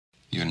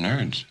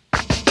nerds.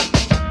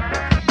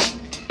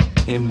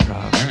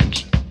 Improv.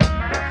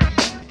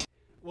 Nerds.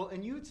 Well,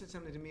 and you had said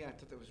something to me I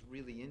thought that was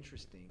really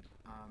interesting.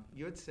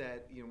 You had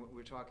said, you know, we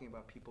were talking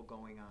about people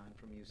going on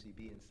from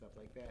UCB and stuff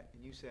like that,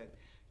 and you said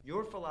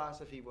your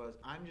philosophy was,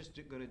 I'm just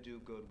going to do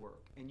good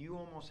work. And you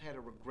almost had a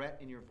regret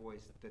in your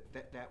voice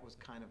that was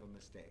kind of a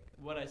mistake.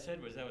 What I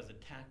said was that was a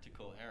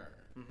tactical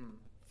error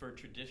for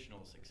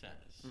traditional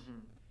success,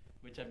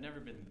 which I've never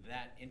been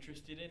that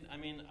interested in. I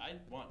mean, I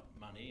want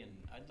money, and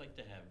I'd like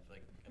to have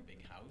like a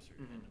big house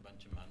or and a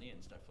bunch of money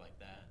and stuff like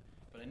that,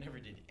 but I never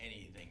did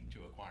anything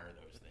to acquire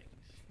those things.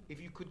 If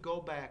you could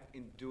go back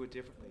and do it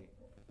differently,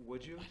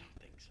 would you? I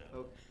don't think so.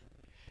 Oh.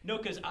 No,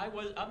 because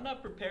I'm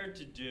not prepared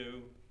to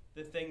do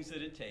the things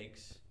that it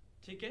takes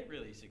to get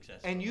really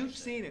successful. And you've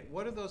seen it.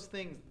 What are those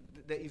things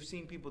that you've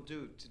seen people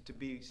do to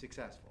be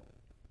successful?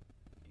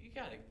 You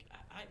gotta,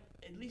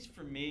 at least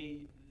for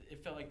me,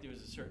 it felt like there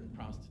was a certain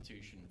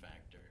prostitution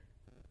factor.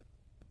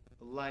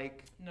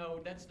 Like? No,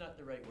 that's not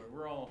the right word.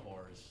 We're all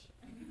whores.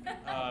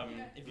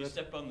 If you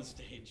step on the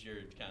stage,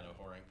 you're kind of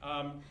whoring.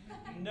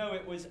 No,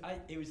 it was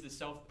the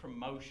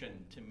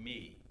self-promotion to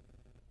me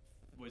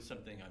was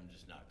something I'm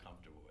just not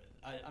comfortable with.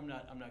 I'm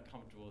not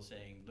comfortable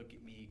saying, look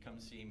at me,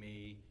 come see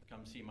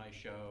my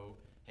show.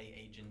 Hey,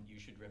 agent, you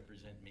should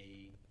represent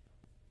me.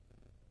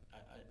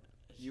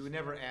 You would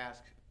never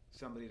ask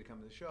somebody to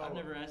come to the show. I've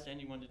never asked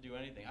anyone to do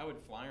anything. I would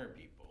flyer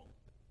people.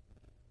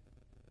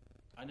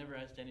 I never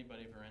asked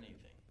anybody for anything.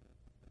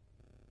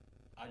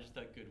 I just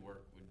thought good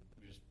work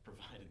would just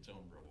provide its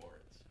own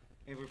rewards.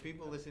 And for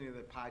people listening to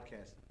the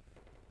podcast,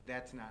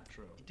 that's not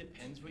true. It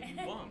depends what you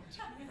want.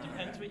 It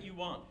depends what you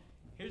want.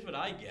 Here's what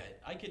I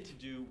get. I get to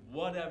do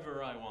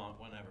whatever I want,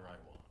 whenever I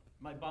want.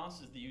 My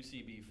boss is the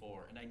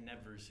UCB4, and I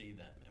never see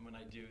them. And when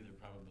I do, they're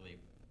probably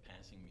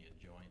passing me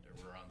a joint, or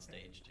we're on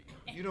stage together.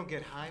 You don't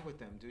get high with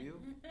them, do you?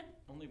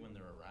 Only when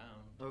they're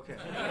around. Okay.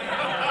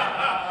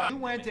 You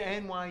went to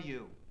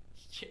NYU.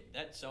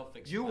 That's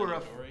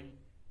self-explanatory.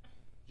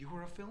 You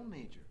were a film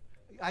major.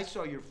 I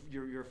saw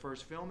your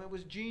first film. It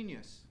was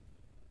genius.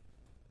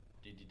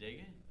 Did you dig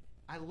it?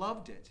 I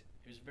loved it.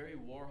 It was very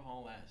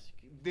Warhol-esque.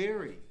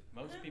 Very.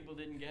 Most people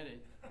didn't get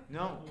it.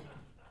 No.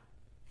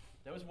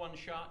 That was one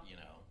shot, you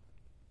know.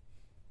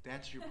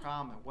 That's your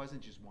problem. It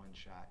wasn't just one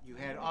shot. You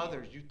had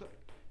others.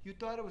 You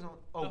thought it was one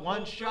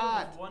whole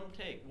shot. Film was one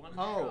take, one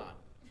shot.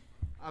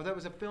 Oh, that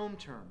was a film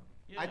term.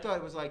 Yeah. I thought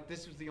it was like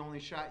this was the only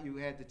shot you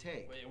had to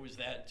take. Well, it was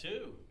that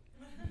too.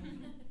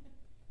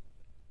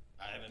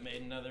 I haven't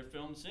made another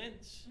film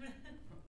since.